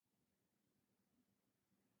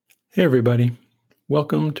Hey, everybody.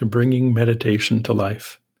 Welcome to Bringing Meditation to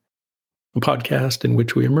Life, a podcast in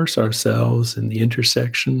which we immerse ourselves in the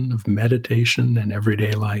intersection of meditation and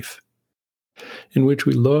everyday life, in which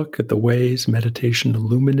we look at the ways meditation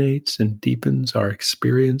illuminates and deepens our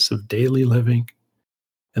experience of daily living,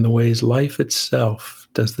 and the ways life itself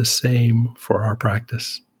does the same for our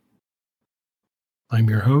practice. I'm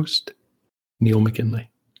your host, Neil McKinley.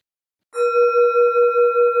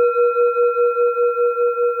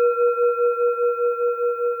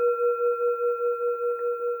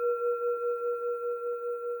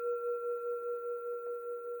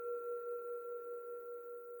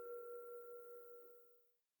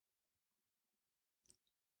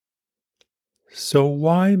 So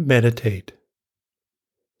why meditate?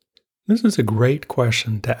 This is a great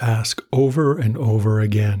question to ask over and over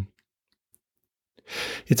again.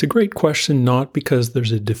 It's a great question not because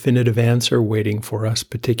there's a definitive answer waiting for us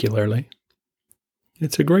particularly.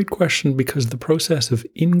 It's a great question because the process of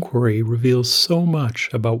inquiry reveals so much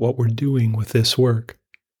about what we're doing with this work.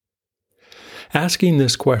 Asking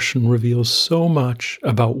this question reveals so much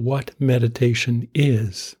about what meditation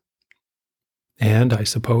is, and, I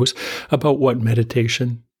suppose, about what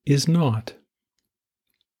meditation is not.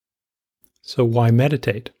 So why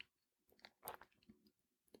meditate?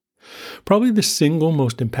 Probably the single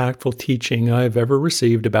most impactful teaching I've ever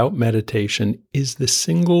received about meditation is the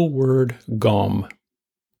single word GOM.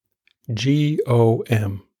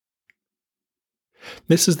 G-O-M.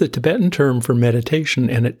 This is the Tibetan term for meditation,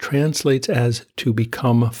 and it translates as to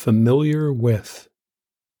become familiar with.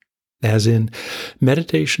 As in,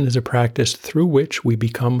 meditation is a practice through which we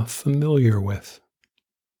become familiar with.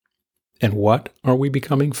 And what are we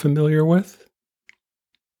becoming familiar with?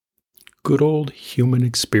 Good old human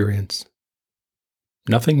experience.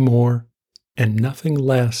 Nothing more and nothing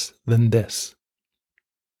less than this.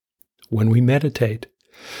 When we meditate,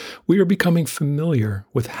 we are becoming familiar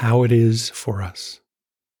with how it is for us.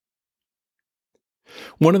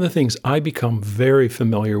 One of the things I become very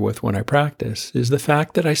familiar with when I practice is the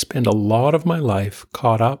fact that I spend a lot of my life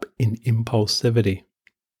caught up in impulsivity.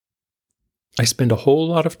 I spend a whole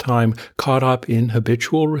lot of time caught up in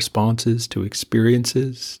habitual responses to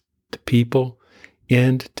experiences, to people,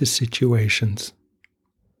 and to situations.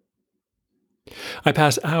 I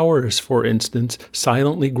pass hours, for instance,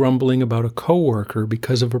 silently grumbling about a coworker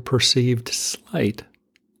because of a perceived slight.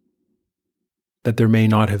 That there may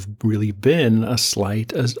not have really been a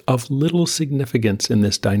slight as of little significance in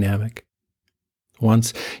this dynamic.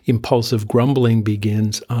 Once impulsive grumbling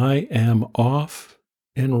begins, I am off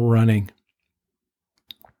and running.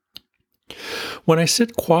 When I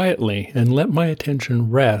sit quietly and let my attention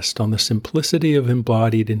rest on the simplicity of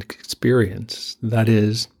embodied experience, that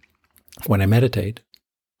is, when I meditate,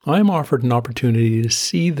 I am offered an opportunity to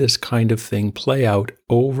see this kind of thing play out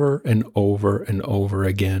over and over and over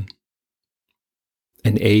again.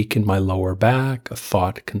 An ache in my lower back, a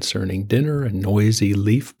thought concerning dinner, a noisy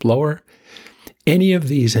leaf blower. Any of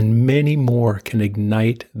these and many more can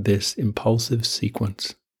ignite this impulsive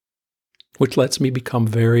sequence, which lets me become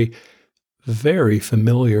very, very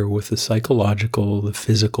familiar with the psychological, the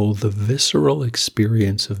physical, the visceral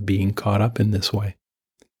experience of being caught up in this way.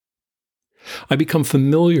 I become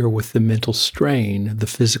familiar with the mental strain, the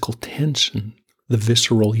physical tension, the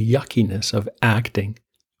visceral yuckiness of acting,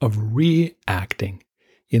 of reacting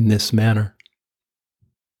in this manner.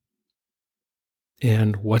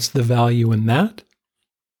 And what's the value in that?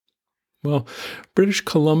 Well, British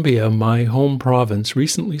Columbia, my home province,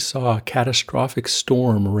 recently saw a catastrophic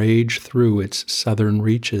storm rage through its southern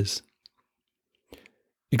reaches.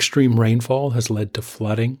 Extreme rainfall has led to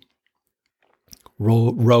flooding.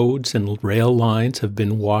 Roads and rail lines have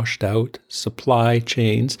been washed out. Supply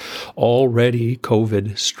chains, already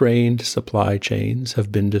COVID-strained supply chains,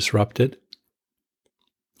 have been disrupted,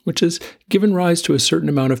 which has given rise to a certain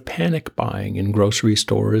amount of panic buying in grocery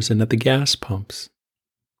stores and at the gas pumps.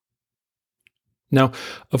 Now,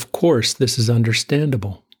 of course, this is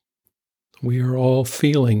understandable. We are all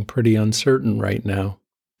feeling pretty uncertain right now.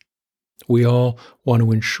 We all want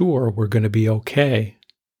to ensure we're going to be okay.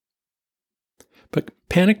 But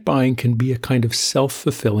panic buying can be a kind of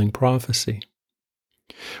self-fulfilling prophecy.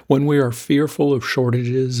 When we are fearful of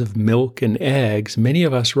shortages of milk and eggs, many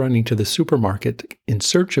of us running to the supermarket in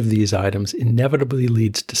search of these items inevitably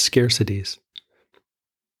leads to scarcities,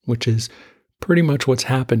 which is pretty much what's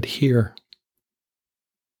happened here.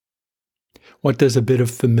 What does a bit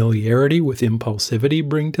of familiarity with impulsivity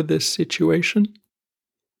bring to this situation?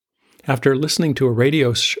 After listening to a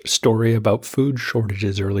radio story about food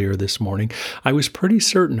shortages earlier this morning, I was pretty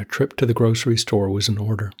certain a trip to the grocery store was in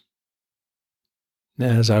order.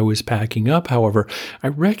 As I was packing up, however, I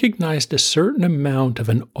recognized a certain amount of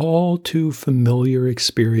an all too familiar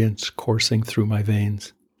experience coursing through my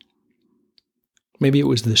veins. Maybe it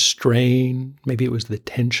was the strain, maybe it was the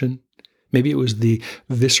tension, maybe it was the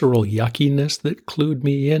visceral yuckiness that clued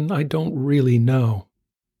me in. I don't really know.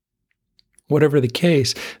 Whatever the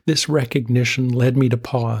case, this recognition led me to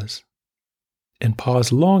pause, and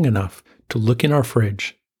pause long enough to look in our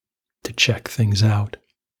fridge to check things out.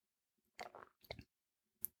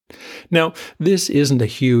 Now, this isn't a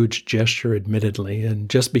huge gesture, admittedly, and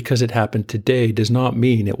just because it happened today does not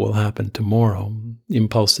mean it will happen tomorrow.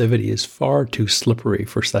 Impulsivity is far too slippery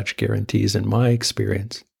for such guarantees in my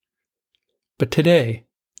experience. But today,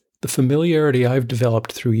 the familiarity I've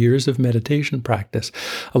developed through years of meditation practice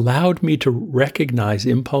allowed me to recognize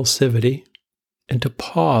impulsivity and to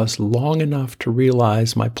pause long enough to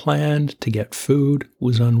realize my plan to get food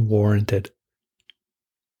was unwarranted.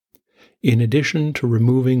 In addition to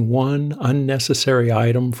removing one unnecessary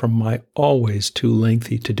item from my always too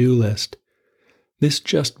lengthy to-do list, this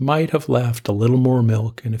just might have left a little more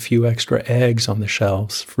milk and a few extra eggs on the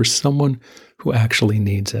shelves for someone who actually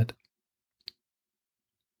needs it,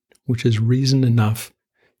 which is reason enough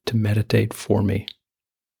to meditate for me.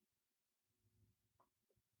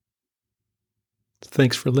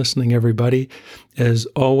 Thanks for listening, everybody. As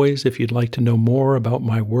always, if you'd like to know more about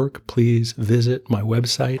my work, please visit my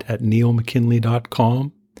website at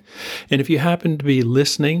neilmckinley.com. And if you happen to be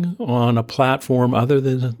listening on a platform other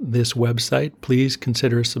than this website, please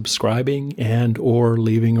consider subscribing and or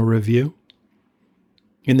leaving a review.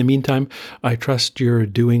 In the meantime, I trust you're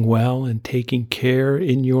doing well and taking care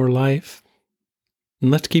in your life. And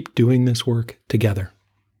let's keep doing this work together.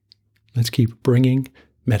 Let's keep bringing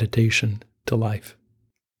meditation to life.